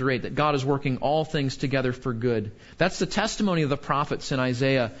chapter 8, that God is working all things together for good. That's the testimony of the prophets in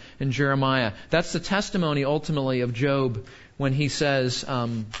Isaiah and Jeremiah. That's the testimony ultimately of Job when he says,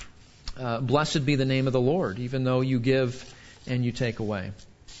 blessed be the name of the Lord, even though you give and you take away.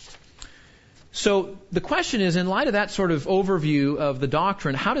 So the question is, in light of that sort of overview of the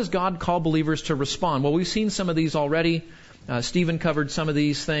doctrine, how does God call believers to respond? Well, we've seen some of these already. Stephen covered some of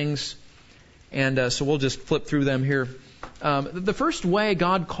these things, and so we'll just flip through them here. The first way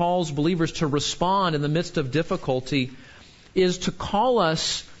God calls believers to respond in the midst of difficulty is to call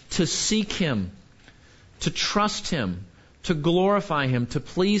us to seek Him, to trust Him, to glorify Him, to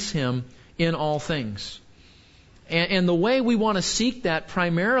please Him in all things. And the way we want to seek that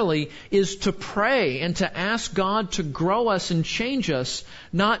primarily is to pray and to ask God to grow us and change us,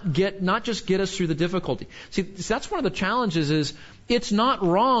 not just get us through the difficulty. See, that's one of the challenges is it's not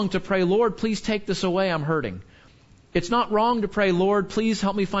wrong to pray, Lord, please take this away, I'm hurting. It's not wrong to pray, Lord, please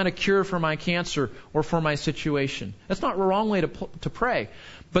help me find a cure for my cancer or for my situation. That's not a wrong way to pray.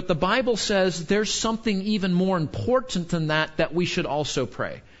 But the Bible says there's something even more important than that we should also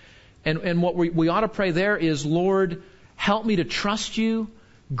pray. And what we ought to pray there is, Lord, help me to trust You,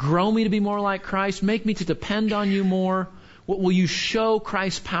 grow me to be more like Christ, make me to depend on You more. Will You show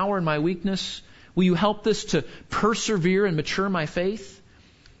Christ's power in my weakness? Will You help this to persevere and mature my faith?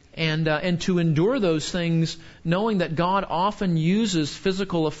 And to endure those things, knowing that God often uses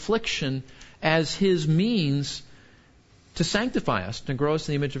physical affliction as His means to sanctify us, to grow us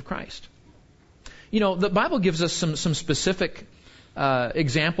in the image of Christ. You know, the Bible gives us some specific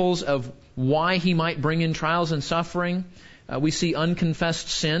examples of why He might bring in trials and suffering. We see unconfessed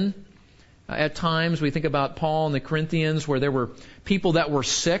sin. At times, we think about Paul and the Corinthians, where there were people that were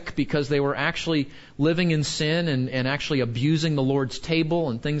sick because they were actually living in sin and actually abusing the Lord's table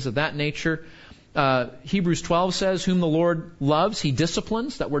and things of that nature. Hebrews 12 says, whom the Lord loves, He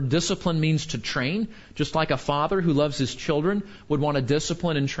disciplines. That word discipline means to train. Just like a father who loves his children would want to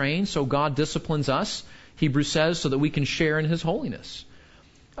discipline and train, so God disciplines us, Hebrews says, so that we can share in His holiness.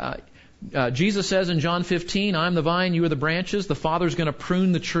 Jesus says in John 15, I'm the vine, you are the branches. The Father's going to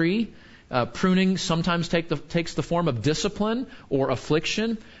prune the tree. Pruning sometimes takes the form of discipline or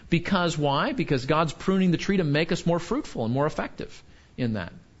affliction. Because why? Because God's pruning the tree to make us more fruitful and more effective in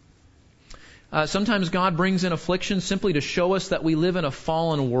that. Sometimes God brings in affliction simply to show us that we live in a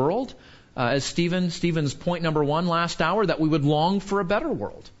fallen world. As Stephen's point number 1 last hour, that we would long for a better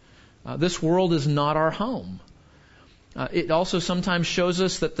world. This world is not our home. It also sometimes shows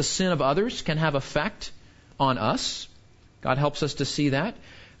us that the sin of others can have effect on us. God helps us to see that.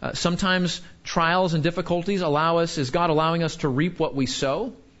 Sometimes trials and difficulties is God allowing us to reap what we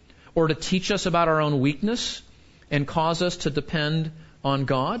sow, or to teach us about our own weakness and cause us to depend on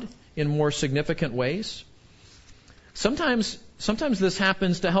God in more significant ways. Sometimes this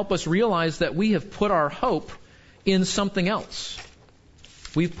happens to help us realize that we have put our hope in something else.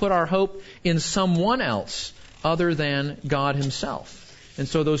 We've put our hope in someone else other than God Himself. And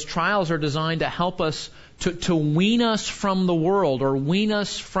so those trials are designed to help us to wean us from the world, or wean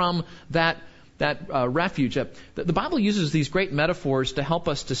us from that refuge. The Bible uses these great metaphors to help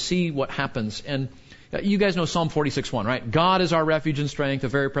us to see what happens. And You guys know Psalm 46:1, right? God is our refuge and strength, a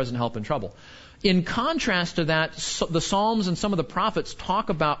very present help in trouble. In contrast to that, the Psalms and some of the prophets talk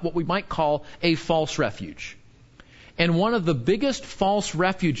about what we might call a false refuge. And one of the biggest false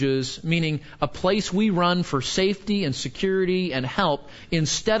refuges, meaning a place we run for safety and security and help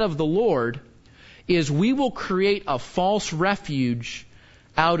instead of the Lord, is we will create a false refuge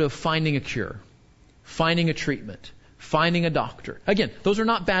out of finding a cure, finding a treatment, finding a doctor. Again, those are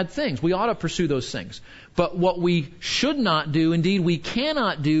not bad things. We ought to pursue those things. But what we should not do, indeed we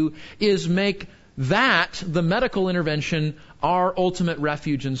cannot do, is make that, the medical intervention, our ultimate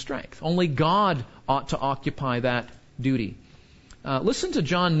refuge and strength. Only God ought to occupy that duty. Listen to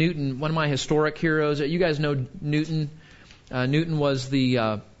John Newton, one of my historic heroes. You guys know Newton. Newton was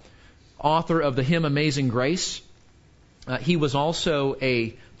the author of the hymn Amazing Grace. He was also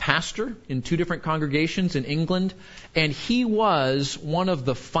a pastor in 2 different congregations in England, and he was one of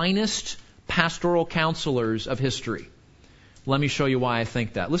the finest pastoral counselors of history. Let me show you why I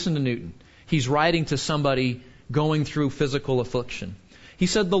think that. Listen to Newton. He's writing to somebody going through physical affliction. He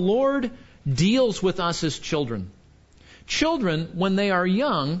said, "The Lord deals with us as children. Children, when they are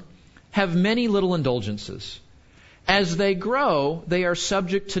young, have many little indulgences. As they grow, they are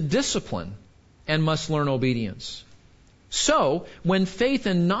subject to discipline and must learn obedience. So, when faith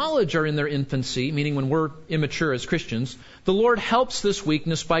and knowledge are in their infancy, meaning when we're immature as Christians, the Lord helps this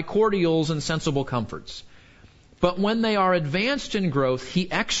weakness by cordials and sensible comforts. But when they are advanced in growth, He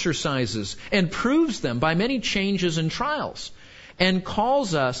exercises and proves them by many changes and trials, and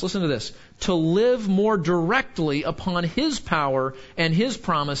calls us, listen to this, to live more directly upon His power and His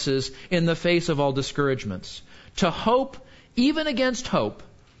promises in the face of all discouragements, to hope even against hope.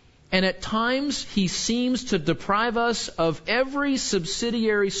 And at times He seems to deprive us of every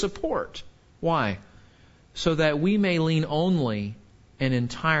subsidiary support. Why? So that we may lean only and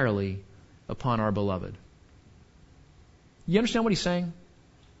entirely upon our beloved." You understand what he's saying?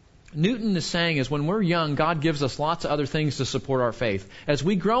 Newton is saying is when we're young, God gives us lots of other things to support our faith. As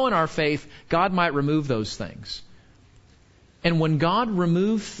we grow in our faith, God might remove those things. And when God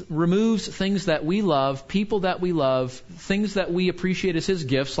removes things that we love, people that we love, things that we appreciate as His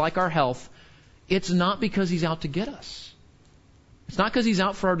gifts, like our health, it's not because He's out to get us. It's not because He's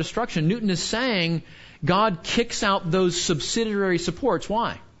out for our destruction. Newton is saying God kicks out those subsidiary supports.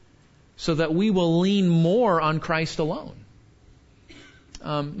 Why? So that we will lean more on Christ alone.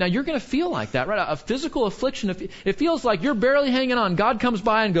 Now, you're going to feel like that, right? A physical affliction, it feels like you're barely hanging on. God comes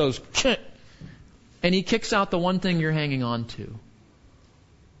by and goes, and He kicks out the one thing you're hanging on to.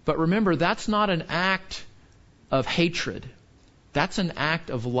 But remember, that's not an act of hatred. That's an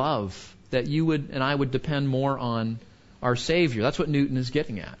act of love that you would and I would depend more on our Savior. That's what Newton is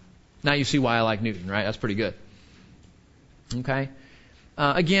getting at. Now you see why I like Newton, right? That's pretty good. Okay?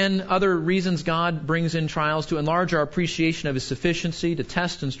 Again, other reasons God brings in trials: to enlarge our appreciation of His sufficiency, to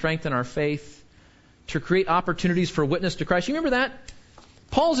test and strengthen our faith, to create opportunities for witness to Christ. You remember that?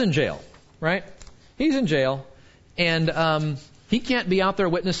 Paul's in jail, right? He's in jail, and he can't be out there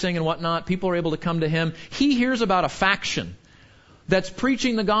witnessing and whatnot. People are able to come to him. He hears about a faction that's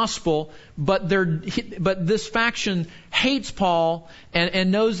preaching the gospel, but this faction hates Paul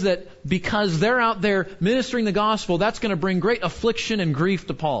and knows that because they're out there ministering the gospel, that's going to bring great affliction and grief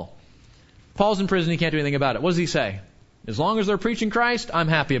to Paul. Paul's in prison, he can't do anything about it. What does he say? As long as they're preaching Christ, I'm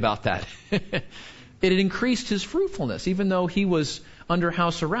happy about that. It had increased his fruitfulness, even though he was under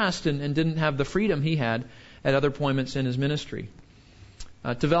house arrest and didn't have the freedom he had at other points in his ministry.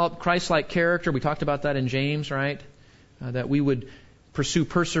 Develop Christ-like character. We talked about that in James, right? That we would pursue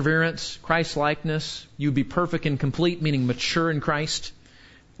perseverance, Christ-likeness. You would be perfect and complete, meaning mature in Christ,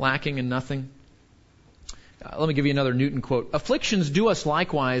 lacking in nothing. Let me give you another Newton quote. "Afflictions do us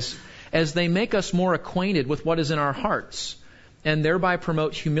likewise, as they make us more acquainted with what is in our hearts, and thereby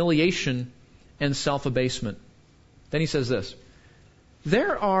promote humiliation and self-abasement." Then he says this: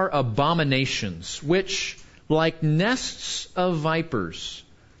 "There are abominations which, like nests of vipers,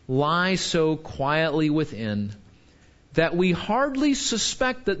 lie so quietly within, that we hardly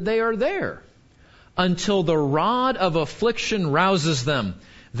suspect that they are there, until the rod of affliction rouses them.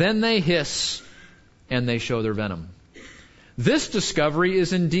 Then they hiss, and they show their venom." This discovery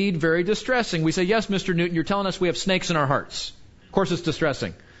is indeed very distressing. We say, yes, Mr. Newton, you're telling us we have snakes in our hearts. Of course it's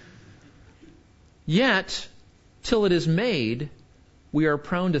distressing. Yet, till it is made, we are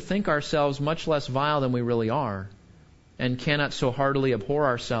prone to think ourselves much less vile than we really are, and cannot so heartily abhor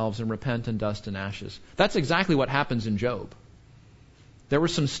ourselves and repent in dust and ashes. That's exactly what happens in Job. There were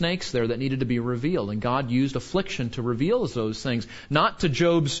some snakes there that needed to be revealed, and God used affliction to reveal those things, not to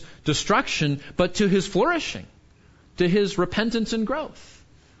Job's destruction, but to his flourishing, to his repentance and growth.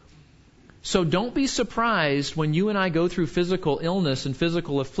 So don't be surprised when you and I go through physical illness and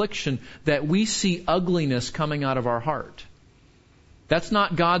physical affliction that we see ugliness coming out of our heart. That's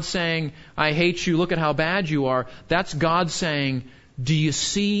not God saying, I hate you, look at how bad you are. That's God saying, do you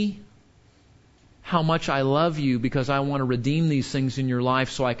see how much I love you because I want to redeem these things in your life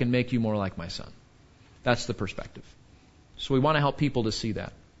so I can make you more like my Son? That's the perspective. So we want to help people to see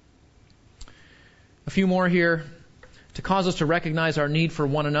that. A few more here. To cause us to recognize our need for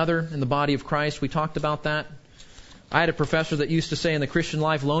one another in the body of Christ. We talked about that. I had a professor that used to say in the Christian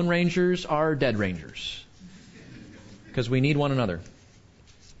life, Lone Rangers are dead Rangers. Because we need one another.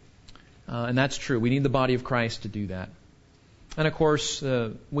 And that's true. We need the body of Christ to do that. And of course,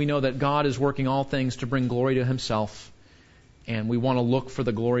 we know that God is working all things to bring glory to Himself. And we want to look for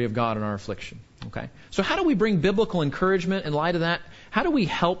the glory of God in our affliction. Okay? So how do we bring biblical encouragement in light of that? How do we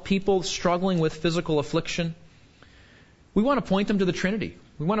help people struggling with physical affliction? We want to point them to the Trinity.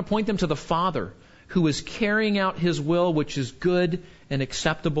 We want to point them to the Father who is carrying out His will, which is good and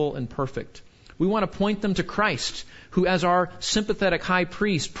acceptable and perfect. We want to point them to Christ, who as our sympathetic high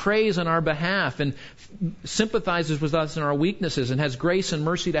priest prays on our behalf and sympathizes with us in our weaknesses and has grace and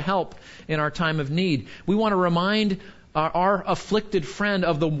mercy to help in our time of need. We want to remind our afflicted friend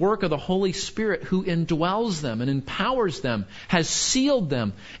of the work of the Holy Spirit who indwells them and empowers them, has sealed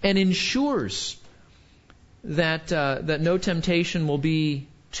them, and ensures that no temptation will be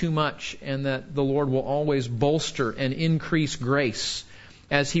too much and that the Lord will always bolster and increase grace.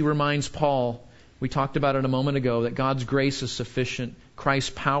 As He reminds Paul, we talked about it a moment ago, that God's grace is sufficient. Christ's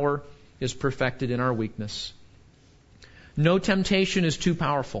power is perfected in our weakness. No temptation is too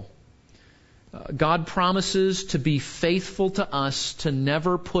powerful. God promises to be faithful to us, to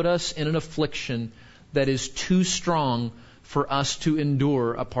never put us in an affliction that is too strong for us to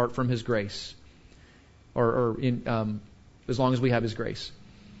endure apart from His grace. As long as we have His grace.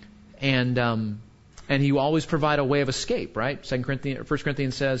 And He will always provide a way of escape, right? 1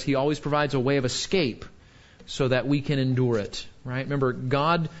 Corinthians says He always provides a way of escape so that we can endure it, right? Remember,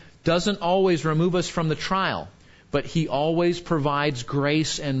 God doesn't always remove us from the trial, but He always provides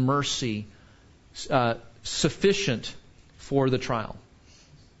grace and mercy sufficient for the trial.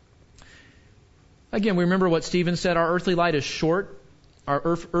 Again, we remember what Stephen said, our earthly life is short. Our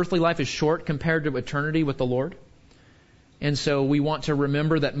earthly life is short compared to eternity with the Lord. And so we want to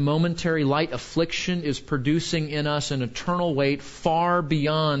remember that momentary light affliction is producing in us an eternal weight far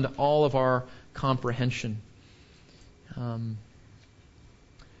beyond all of our comprehension.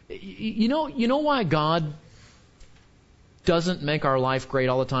 You know why God doesn't make our life great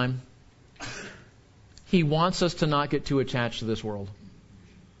all the time? He wants us to not get too attached to this world.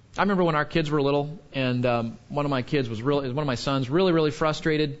 I remember when our kids were little, and one of my sons really, really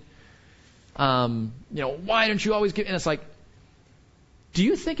frustrated. Why don't you always give? And it's like, do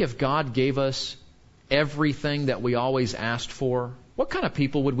you think if God gave us everything that we always asked for, what kind of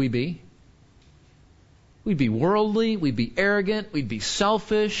people would we be? We'd be worldly, we'd be arrogant, we'd be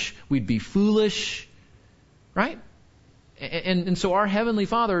selfish, we'd be foolish, right? And so our Heavenly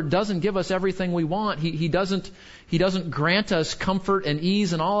Father doesn't give us everything we want. He doesn't grant us comfort and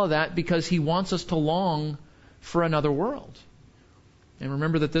ease and all of that because He wants us to long for another world. And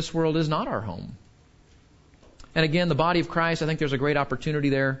remember that this world is not our home. And again, the body of Christ, I think there's a great opportunity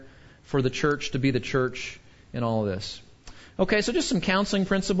there for the church to be the church in all of this. Okay, so just some counseling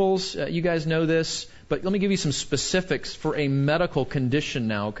principles. You guys know this, but let me give you some specifics for a medical condition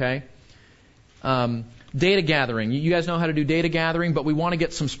now, okay? Data gathering. You guys know how to do data gathering, but we want to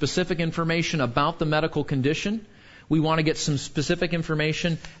get some specific information about the medical condition. We want to get some specific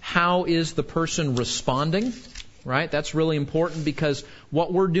information. How is the person responding? Right? That's really important because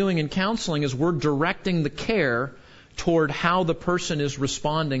what we're doing in counseling is we're directing the care toward how the person is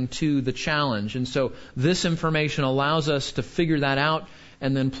responding to the challenge. And so this information allows us to figure that out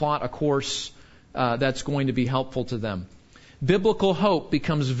and then plot a course that's going to be helpful to them. Biblical hope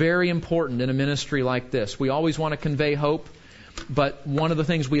becomes very important in a ministry like this. We always want to convey hope, but one of the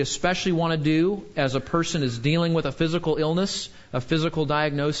things we especially want to do as a person is dealing with a physical illness, a physical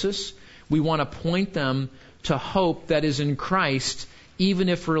diagnosis, we want to point them to hope that is in Christ, even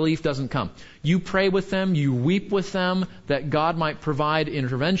if relief doesn't come. You pray with them, you weep with them, that God might provide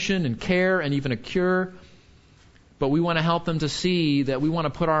intervention and care and even a cure. But we want to help them to see that we want to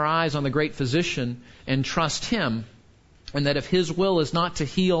put our eyes on the great physician and trust Him, and that if His will is not to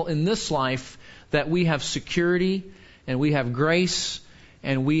heal in this life, that we have security and we have grace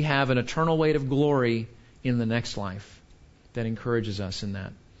and we have an eternal weight of glory in the next life that encourages us in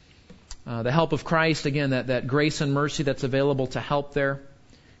that. The help of Christ, again, that grace and mercy that's available to help there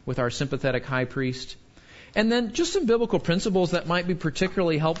with our sympathetic high priest. And then just some biblical principles that might be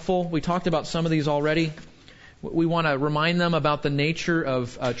particularly helpful. We talked about some of these already. We want to remind them about the nature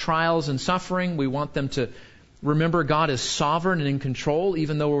of trials and suffering. We want them to remember God is sovereign and in control,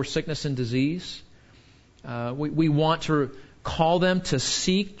 even though we're sickness and disease. We want to call them to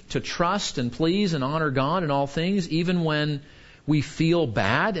seek, to trust and please and honor God in all things, even when we feel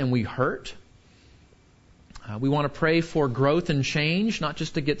bad and we hurt. We want to pray for growth and change, not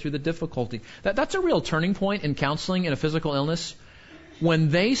just to get through the difficulty. That's a real turning point in counseling in a physical illness. When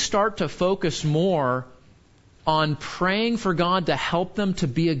they start to focus more on praying for God to help them to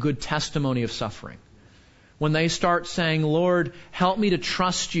be a good testimony of suffering. When they start saying, Lord, help me to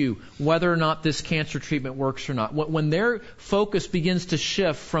trust you whether or not this cancer treatment works or not. When their focus begins to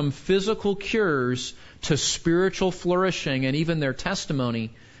shift from physical cures to spiritual flourishing and even their testimony,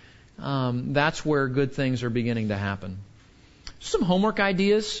 that's where good things are beginning to happen. Some homework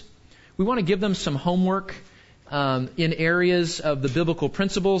ideas. We want to give them some homework in areas of the biblical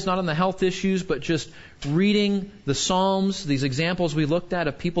principles, not on the health issues, but just reading the Psalms, these examples we looked at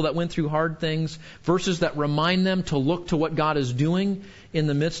of people that went through hard things, verses that remind them to look to what God is doing in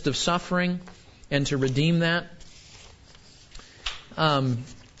the midst of suffering and to redeem that.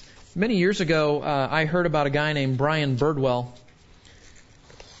 Many years ago, I heard about a guy named Brian Birdwell,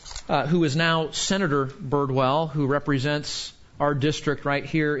 who is now Senator Birdwell, who represents our district right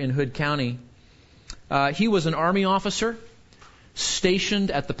here in Hood County. He was an Army officer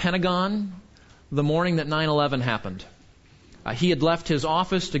stationed at the Pentagon the morning that 9/11 happened. He had left his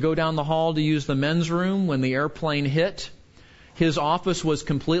office to go down the hall to use the men's room when the airplane hit. His office was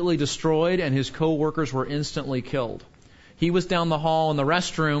completely destroyed and his co-workers were instantly killed. He was down the hall in the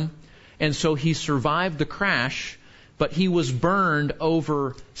restroom, and so he survived the crash, but he was burned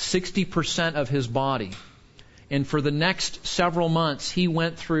over 60% of his body. And for the next several months, he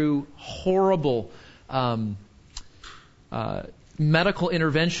went through horrible medical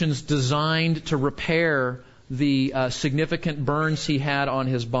interventions designed to repair the significant burns he had on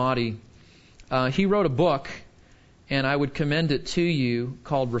his body. He wrote a book, and I would commend it to you,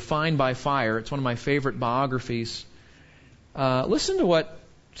 called Refined by Fire. It's one of my favorite biographies. Listen to what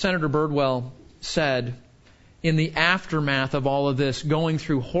Senator Birdwell said in the aftermath of all of this, going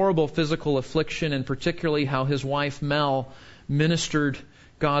through horrible physical affliction, and particularly how his wife Mel ministered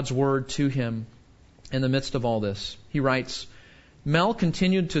God's word to him in the midst of all this. He writes, Mel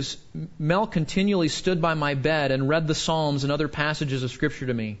continually stood by my bed and read the Psalms and other passages of Scripture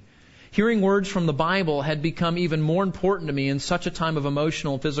to me. Hearing words from the Bible had become even more important to me in such a time of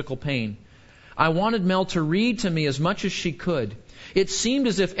emotional and physical pain. I wanted Mel to read to me as much as she could. It seemed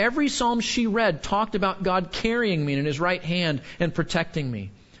as if every psalm she read talked about God carrying me in His right hand and protecting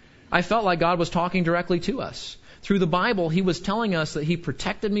me. I felt like God was talking directly to us. Through the Bible, He was telling us that He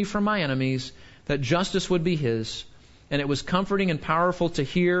protected me from my enemies, that justice would be His, and it was comforting and powerful to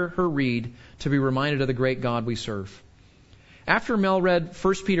hear her read, to be reminded of the great God we serve. After Mel read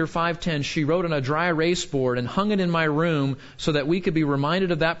 1 Peter 5:10, she wrote on a dry erase board and hung it in my room so that we could be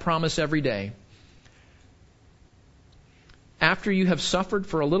reminded of that promise every day. After you have suffered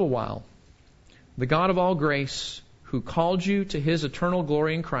for a little while, the God of all grace, who called you to His eternal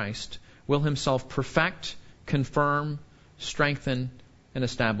glory in Christ, will Himself perfect, confirm, strengthen, and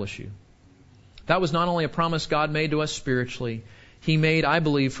establish you. That was not only a promise God made to us spiritually, He made, I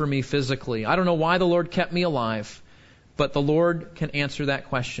believe, for me physically. I don't know why the Lord kept me alive, but the Lord can answer that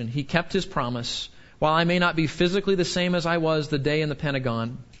question. He kept His promise. While I may not be physically the same as I was the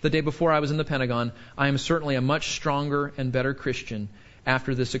day before I was in the Pentagon, I am certainly a much stronger and better Christian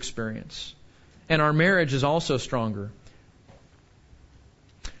after this experience. And our marriage is also stronger.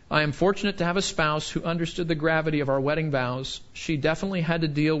 I am fortunate to have a spouse who understood the gravity of our wedding vows. She definitely had to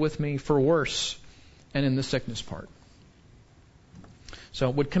deal with me for worse and in the sickness part. So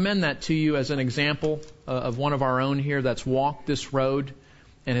I would commend that to you as an example of one of our own here that's walked this road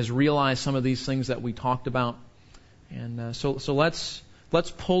and has realized some of these things that we talked about. And so let's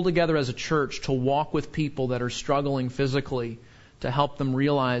pull together as a church to walk with people that are struggling physically, to help them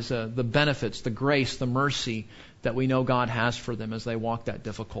realize the benefits, the grace, the mercy that we know God has for them as they walk that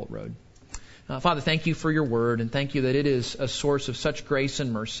difficult road. Father, thank you for your word, and thank you that it is a source of such grace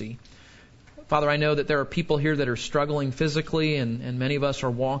and mercy. Father, I know that there are people here that are struggling physically, and many of us are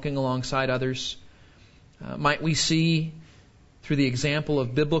walking alongside others. Might we see through the example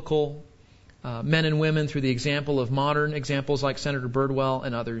of biblical men and women, through the example of modern examples like Senator Birdwell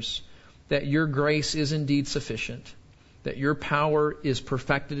and others, that your grace is indeed sufficient, that your power is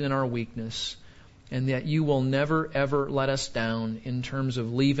perfected in our weakness, and that you will never, ever let us down in terms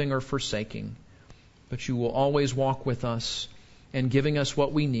of leaving or forsaking, but you will always walk with us and giving us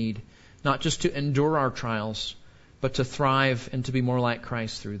what we need not just to endure our trials, but to thrive and to be more like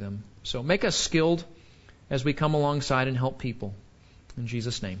Christ through them. So make us skilled as we come alongside and help people. In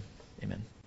Jesus' name, amen.